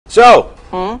So,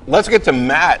 let's get to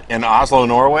Matt in Oslo,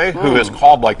 Norway, who has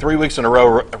called like 3 weeks in a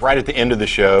row right at the end of the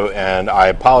show, and I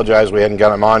apologize we hadn't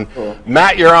got him on.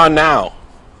 Matt, you're on now.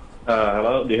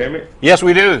 Hello, do you hear me? Yes,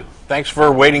 we do. Thanks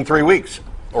for waiting 3 weeks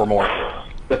or more.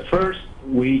 The first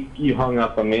week you hung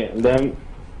up on me, and then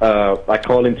I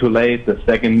called in too late the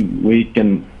second week,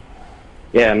 and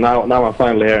yeah, now I'm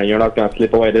finally here, and you're not going to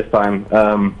slip away this time.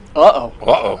 Uh-oh.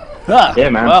 Uh-oh. Ah, yeah,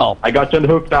 man. Well. I got you on the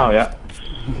hook now, yeah.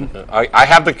 I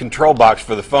have the control box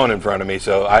for the phone in front of me,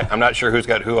 so I'm not sure who's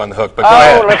got who on the hook, but go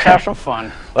ahead. Let's have some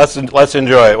fun. Let's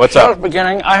enjoy it. What's up?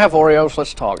 Beginning, I have Oreos.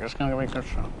 Let's talk. It's going to be good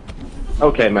show.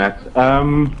 Okay, Matt.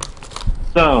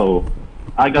 So,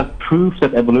 I got proof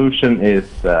that evolution is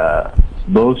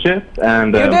bullshit,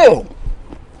 and... You do?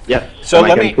 Yes, so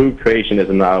I can prove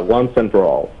creationism now, once and for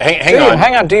all.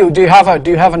 Hang on. Do you have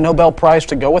a Nobel Prize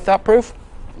to go with that proof?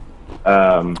 Do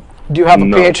you have a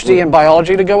PhD in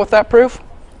biology to go with that proof?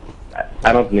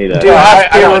 I don't need that. Do you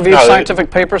have peer-reviewed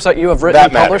scientific papers that you have written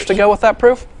and published to go with that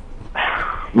proof?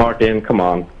 Martin, come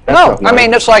on. No, I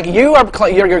mean, it's like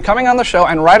you're coming on the show,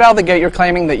 and right out of the gate, you're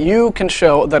claiming that you can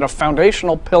show that a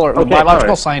foundational pillar of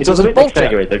biological science is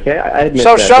bullshit. Okay? I admit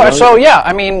so yeah,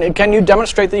 I mean, can you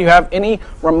demonstrate that you have any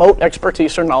remote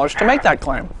expertise or knowledge to make that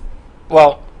claim?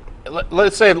 Well,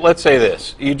 let's say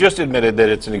this. You just admitted that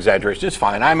it's an exaggeration. It's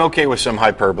fine. I'm okay with some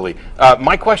hyperbole.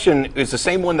 My question is the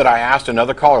same one that I asked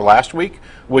another caller last week,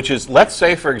 which is, let's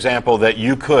say, for example, that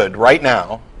you could, right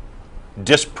now,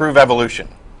 disprove evolution.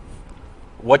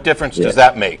 What difference does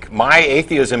that make? My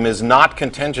atheism is not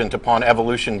contingent upon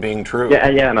evolution being true.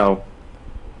 Yeah, no.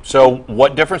 So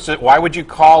what difference? Why would you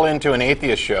call into an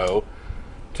atheist show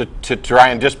to try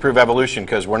and disprove evolution?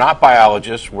 Because we're not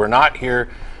biologists. We're not here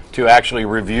to actually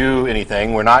review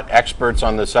anything. We're not experts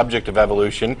on the subject of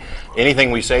evolution. Anything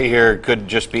we say here could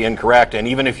just be incorrect. And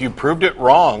even if you proved it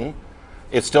wrong,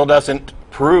 it still doesn't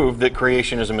prove that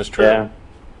creationism is true. Yeah.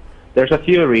 There's a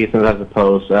few reasons, I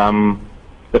suppose.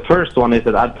 The first one is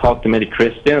that I've talked to many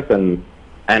Christians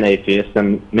and atheists,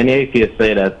 and many atheists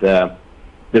say that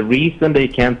the reason they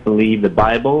can't believe the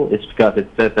Bible is because it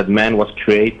says that man was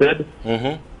created,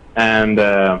 and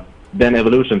then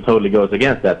evolution totally goes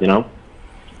against that, you know?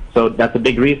 So that's a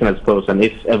big reason, I suppose, and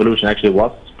if evolution actually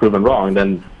was proven wrong,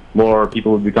 then more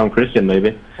people would become Christian,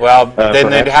 maybe. Well, then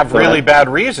they'd have really bad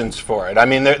reasons for it. I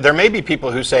mean, there may be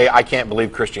people who say, I can't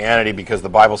believe Christianity because the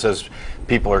Bible says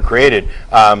people are created,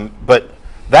 but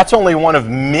that's only one of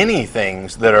many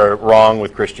things that are wrong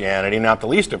with Christianity, not the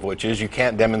least of which is you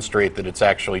can't demonstrate that it's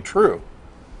actually true.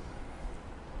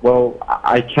 Well,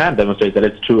 I can demonstrate that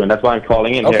it's true, and that's why I'm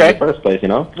calling in here in the first place, you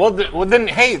know? Well, then,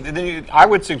 hey, I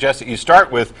would suggest that you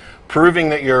start with proving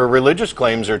that your religious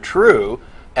claims are true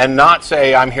and not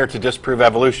say, I'm here to disprove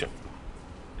evolution.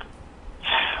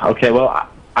 Okay, well,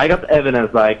 I got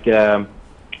evidence, like,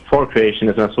 for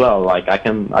creationism as well. Like, I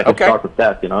can start with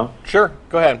that, you know? Sure,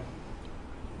 go ahead.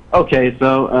 Okay,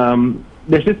 so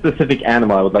there's this specific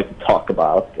animal I would like to talk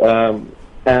about,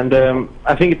 and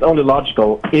I think it's only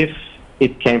logical if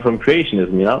it came from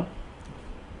creationism, you know?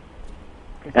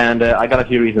 And I got a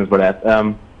few reasons for that.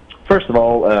 First of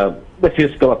all, the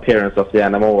physical appearance of the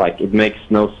animal, like, it makes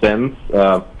no sense,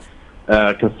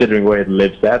 considering where it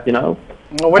lives at, you know?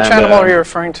 Well, which animal are you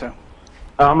referring to?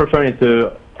 I'm referring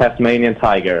to Tasmanian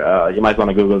tiger. You might want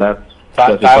to Google that.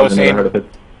 Thylacine? Heard of it.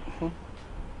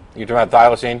 You talking about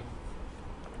thylacine?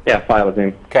 Yeah,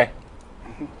 thylacine. Okay.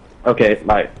 Okay,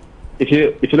 like, if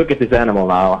you look at this animal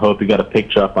now, I hope you got a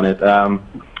picture up on it.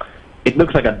 It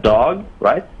looks like a dog,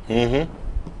 right? Mm-hmm.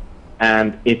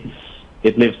 And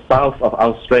it lives south of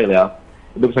Australia.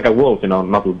 It looks like a wolf, you know,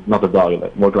 not a dog,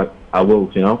 like, more like a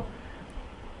wolf, you know.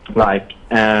 Like,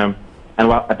 and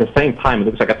while at the same time, it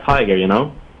looks like a tiger, you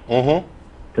know. Mm-hmm.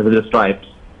 Because of the stripes.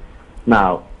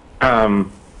 Now,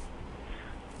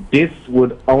 this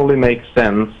would only make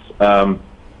sense in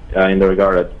the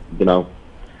regard that, you know,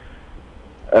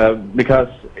 because,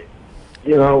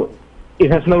 you know,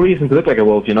 it has no reason to look like a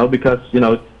wolf, you know, because, you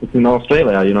know, it's in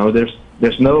Australia, you know,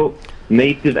 there's no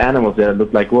native animals there that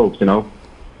look like wolves, you know.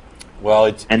 Well,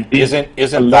 isn't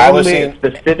thylacine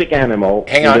specific animal?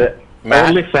 Hang on, Matt.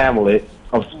 Only family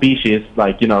of species,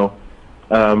 like, you know,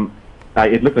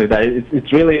 it looks like that.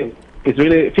 It's really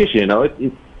fishy, you know.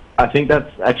 I think that's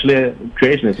actually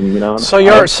creationism, you know. So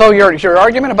your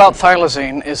argument about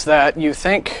thylacine is that you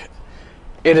think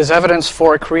it is evidence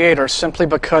for a creator simply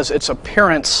because its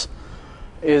appearance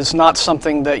is not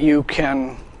something that you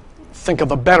can think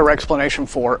of a better explanation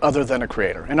for other than a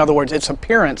creator. In other words, its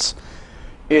appearance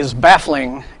is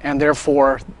baffling, and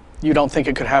therefore you don't think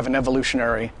it could have an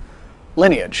evolutionary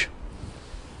lineage.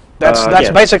 That's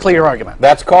basically your argument.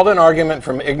 That's called an argument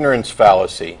from ignorance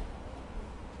fallacy.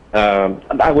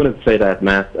 I wouldn't say that,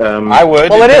 Matt. I would.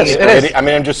 Well, it is. It is. I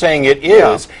mean, I'm just saying it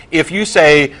is. Yeah. If you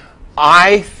say,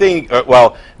 I think,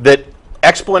 well, that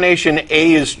explanation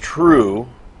A is true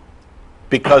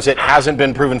because it hasn't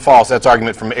been proven false, that's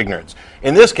argument from ignorance.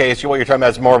 In this case, what you're talking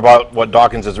about is more about what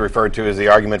Dawkins has referred to as the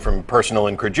argument from personal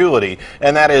incredulity,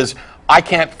 and that is, I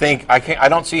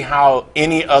don't see how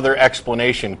any other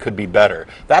explanation could be better.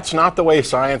 That's not the way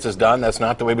science is done. That's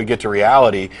not the way we get to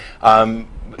reality.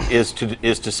 Is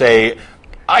to say,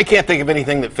 I can't think of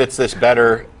anything that fits this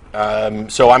better,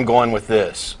 so I'm going with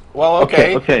this. Well,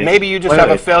 okay. Maybe you just have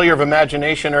a failure of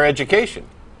imagination or education.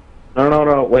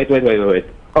 No. Wait.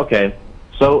 Okay,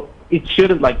 so it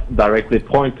shouldn't like directly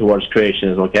point towards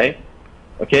creationism. Okay,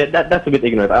 that's a bit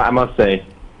ignorant, I must say.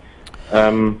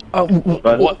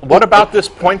 But what about this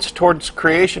points towards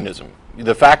creationism?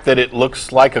 The fact that it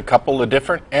looks like a couple of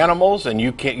different animals, and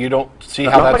you don't see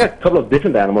how that's like a couple of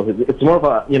different animals. It's more of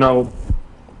a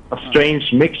a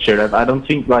strange mixture that I don't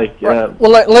think like. Well,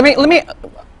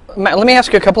 let me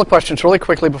ask you a couple of questions really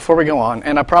quickly before we go on,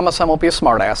 and I promise I won't be a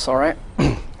smartass. All right?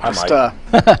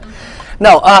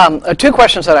 No, two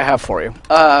questions that I have for you.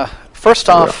 First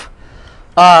off,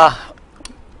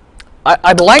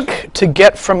 I'd like to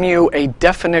get from you a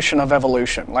definition of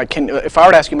evolution. Like, if I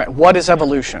were to ask you, Matt, what is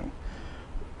evolution?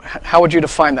 How would you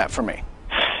define that for me?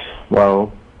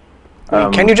 Well,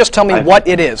 can you just tell me what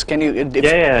it is? Can you?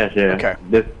 Yeah. Okay.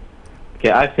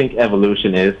 I think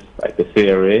evolution is like the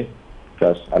theory,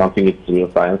 because I don't think it's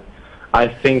real science. I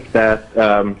think that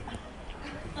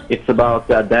it's about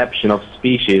the adaptation of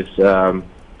species to,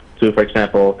 for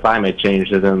example, climate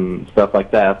changes and stuff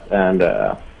like that.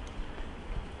 And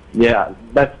yeah,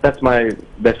 that's my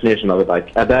definition of it.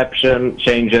 Like adaptation,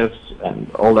 changes, and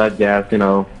all that jazz.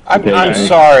 I'm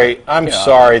sorry. I'm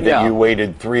sorry that you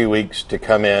waited 3 weeks to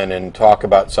come in and talk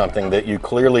about something that you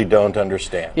clearly don't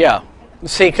understand. Yeah.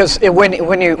 See, because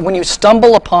when you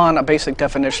stumble upon a basic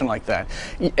definition like that,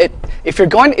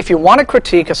 if you want to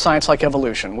critique a science like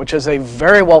evolution, which is a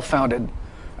very well-founded,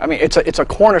 I mean, it's a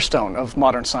cornerstone of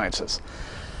modern sciences.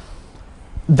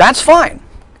 That's fine.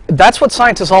 That's what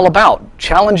science is all about: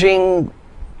 challenging,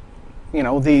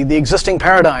 the existing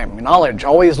paradigm, knowledge,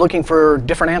 always looking for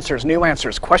different answers, new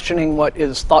answers, questioning what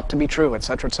is thought to be true,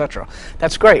 etc., etc.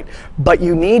 That's great, but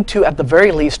you need to, at the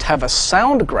very least, have a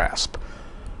sound grasp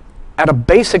at a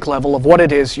basic level of what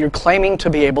it is you're claiming to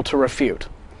be able to refute.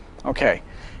 Okay.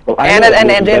 Well, and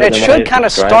it should kind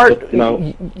of start,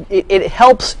 it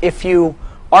helps if you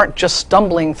aren't just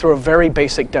stumbling through a very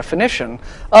basic definition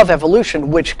of evolution,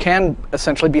 which can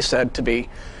essentially be said to be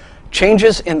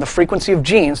changes in the frequency of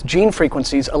genes, gene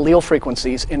frequencies, allele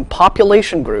frequencies in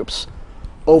population groups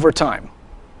over time.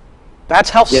 That's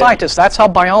how scientists, that's how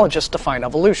biologists define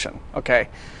evolution. Okay.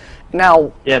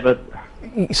 Now,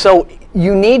 so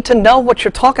you need to know what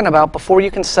you're talking about before you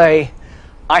can say,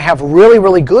 I have really,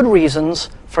 really good reasons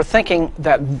for thinking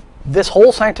that this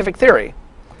whole scientific theory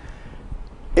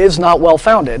is not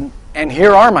well-founded, and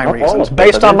here are my reasons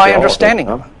based on my understanding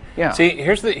of it. Yeah. See,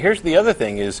 here's the other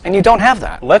thing is, and you don't have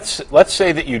that. Let's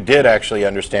say that you did actually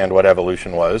understand what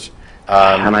evolution was.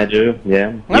 And I do,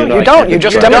 yeah. No, you don't. You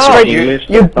just demonstrate. You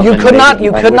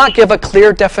could not give a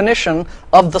clear definition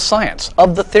of the science,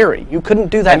 of the theory. You couldn't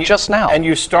do that just now. And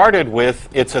you started with,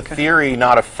 it's a theory,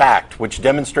 not a fact, which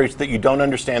demonstrates that you don't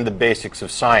understand the basics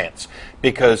of science.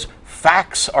 Because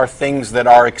facts are things that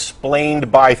are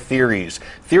explained by theories.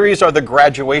 Theories are the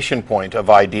graduation point of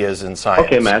ideas in science.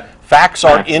 Okay, Matt. Facts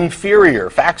are inferior.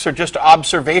 Facts are just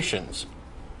observations.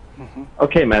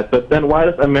 Okay, Matt, but then why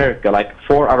does America, like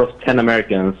 4 out of 10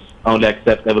 Americans, only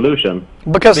accept evolution?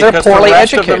 Because they're poorly the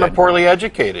rest educated. Of them are poorly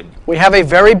educated. We have a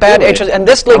very bad education, and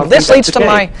this leads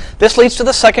to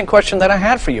the second question that I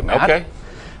had for you, Matt. Okay.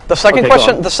 The second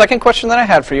question that I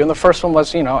had for you, and the first one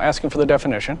was, asking for the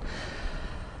definition.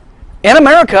 In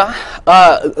America,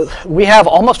 we have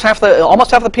almost half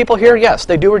the people here. Yes,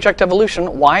 they do reject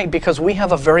evolution. Why? Because we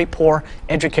have a very poor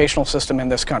educational system in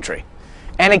this country,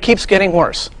 and it keeps getting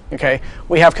worse. Okay,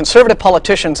 we have conservative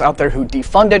politicians out there who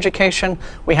defund education.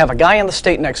 We have a guy in the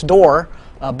state next door,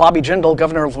 Bobby Jindal,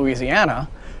 governor of Louisiana,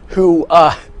 who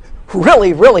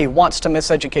really, really wants to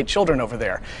miseducate children over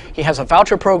there. He has a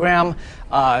voucher program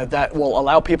that will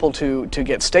allow people to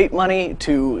get state money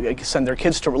to send their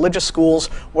kids to religious schools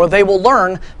where they will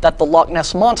learn that the Loch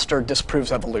Ness Monster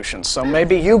disproves evolution. So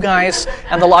maybe you guys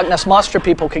and the Loch Ness Monster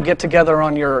people could get together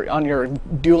on your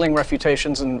dueling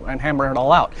refutations and hammer it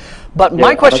all out. But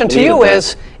my question to you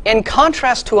is, in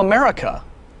contrast to America,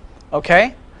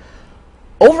 okay,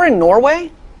 over in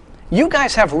Norway, you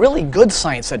guys have really good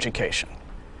science education.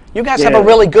 You guys have a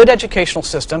really good educational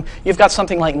system. You've got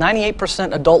something like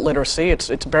 98% adult literacy.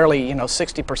 It's barely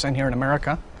 60% here in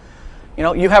America.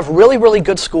 You have really, really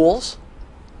good schools.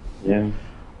 Yeah.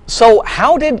 So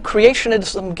how did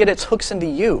creationism get its hooks into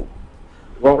you?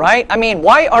 Well, right? I mean,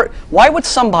 why would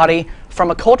somebody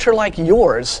from a culture like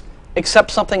yours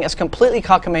accept something as completely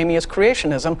cockamamie as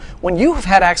creationism when you have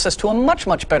had access to a much,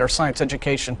 much better science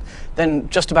education than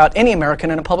just about any American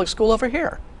in a public school over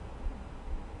here?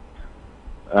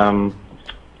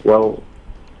 Well,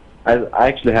 I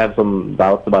actually have some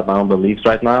doubts about my own beliefs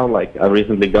right now. Like, I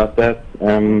recently got that.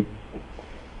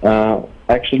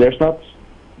 Actually, there's not,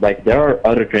 like, there are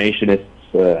other creationists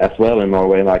as well in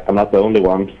Norway. Like, I'm not the only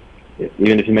one,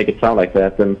 even if you make it sound like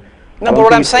that. And no, but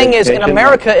what I'm saying is, in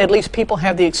America, at least people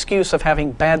have the excuse of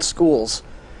having bad schools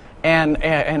and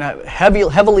a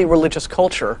heavily religious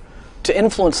culture to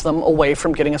influence them away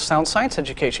from getting a sound science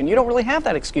education. You don't really have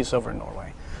that excuse over in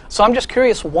Norway. So I'm just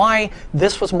curious why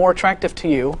this was more attractive to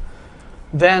you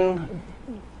than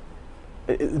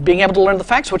being able to learn the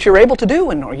facts, which you're able to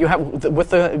do in Norway. You have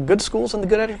with the good schools and the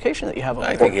good education that you have.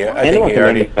 I think he anyone can learn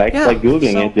already. the facts by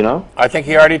Googling it, you know? I think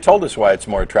he already told us why it's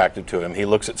more attractive to him. He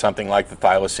looks at something like the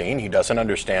thylacine. He doesn't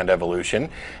understand evolution,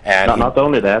 and Not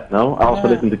only that, no. I also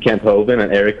listen to Kent Hovind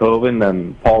and Eric Hovind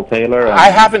and Paul Taylor. And, I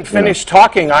haven't finished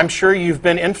talking. I'm sure you've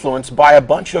been influenced by a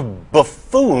bunch of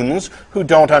buffoons who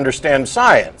don't understand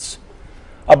science.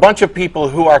 A bunch of people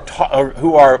who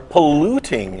are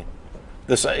polluting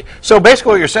this. So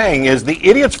basically what you're saying is the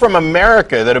idiots from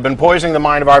America that have been poisoning the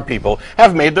mind of our people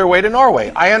have made their way to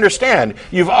Norway. I understand.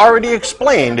 You've already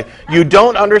explained you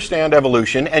don't understand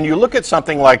evolution, and you look at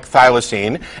something like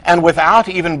thylacine, and without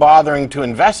even bothering to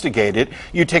investigate it,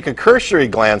 you take a cursory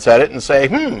glance at it and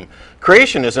say,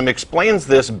 creationism explains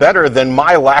this better than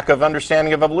my lack of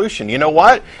understanding of evolution. You know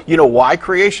what? You know why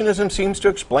creationism seems to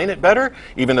explain it better,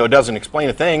 even though it doesn't explain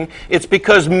a thing? It's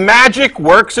because magic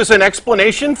works as an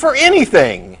explanation for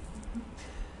anything.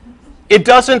 It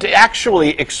doesn't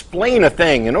actually explain a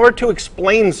thing. In order to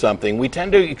explain something, we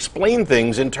tend to explain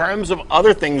things in terms of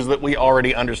other things that we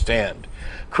already understand.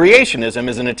 Creationism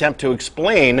is an attempt to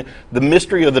explain the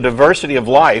mystery of the diversity of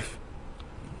life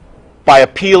by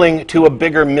appealing to a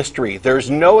bigger mystery. There's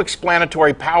no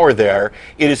explanatory power there.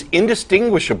 It is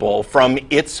indistinguishable from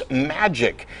its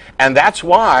magic. And that's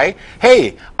why,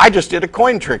 hey, I just did a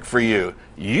coin trick for you.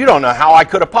 You don't know how I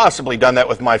could have possibly done that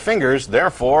with my fingers,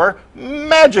 therefore,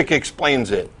 magic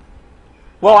explains it.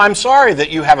 Well, I'm sorry that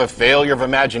you have a failure of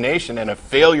imagination and a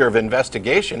failure of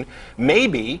investigation.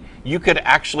 Maybe you could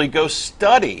actually go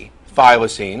study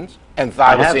thylacines and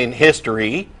thylacine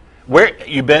history. Where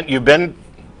you've been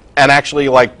and actually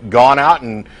like gone out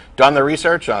and done the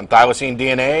research on thylacine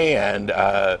DNA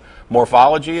and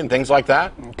morphology and things like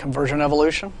that? Conversion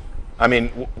evolution? I mean,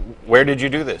 where did you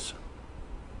do this?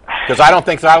 Because I don't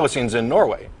think thylacine's in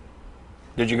Norway.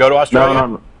 Did you go to Australia?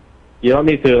 No. You don't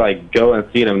need to like go and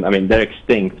see them. I mean, they're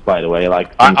extinct, by the way.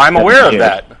 Like I'm aware of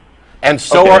that, and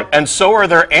so are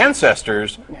their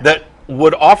ancestors that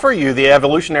would offer you the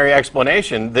evolutionary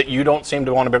explanation that you don't seem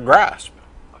to want to grasp.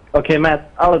 Okay,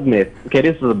 Matt, I'll admit. Okay,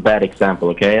 this is a bad example.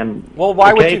 Okay, and well,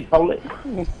 why would you? Probably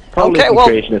okay, well,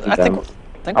 creationism. I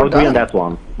think I'll we're agree done. on that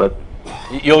one, but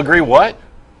You'll agree what?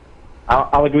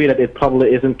 I'll agree that it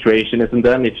probably isn't creationism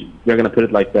then, if you're going to put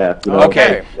it like that. You know?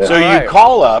 Okay, so Right. you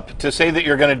call up to say that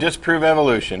you're going to disprove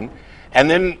evolution, and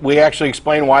then we actually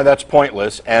explain why that's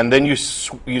pointless, and then you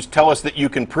tell us that you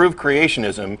can prove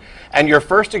creationism, and your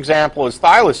first example is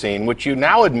thylacine, which you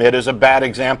now admit is a bad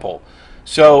example.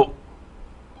 So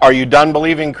are you done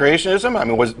believing creationism? I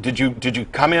mean, did you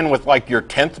come in with like your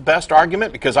 10th best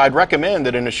argument? Because I'd recommend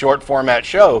that in a short format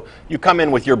show, you come in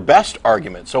with your best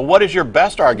argument. So what is your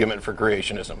best argument for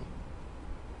creationism?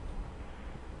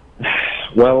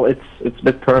 Well, it's a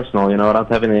bit personal, you know. I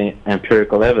don't have any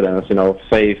empirical evidence. You know,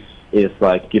 faith is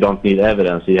like you don't need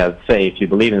evidence. You have faith. You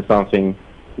believe in something,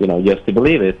 you know, just to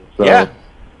believe it. So Yeah.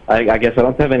 I guess I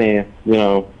don't have any, you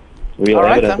know, real All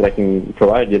right, evidence then. that I can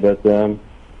provide you, but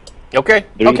Okay.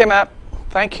 Okay, Matt.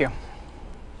 Thank you.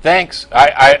 Thanks.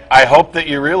 I hope that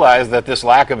you realize that this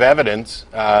lack of evidence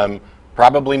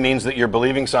probably means that you're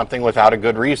believing something without a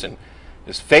good reason.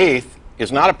 Because faith is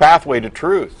not a pathway to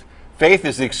truth. Faith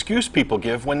is the excuse people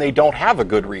give when they don't have a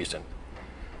good reason.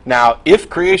 Now, if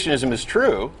creationism is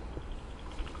true,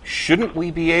 shouldn't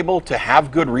we be able to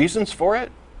have good reasons for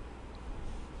it?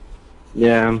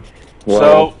 yeah. So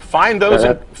Well, find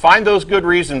those good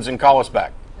reasons and call us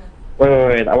back.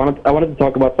 wait. I wanted to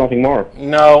talk about something more.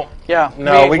 No. Yeah.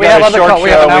 No, we have got a other short call. show. We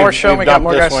have an hour We've show. We got dumped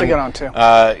more this guys to one. get on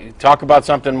to. Talk about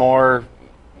something more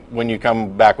when you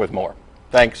come back with more.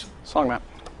 Thanks. Song, Matt.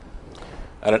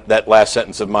 That last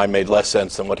sentence of mine made less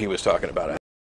sense than what he was talking about.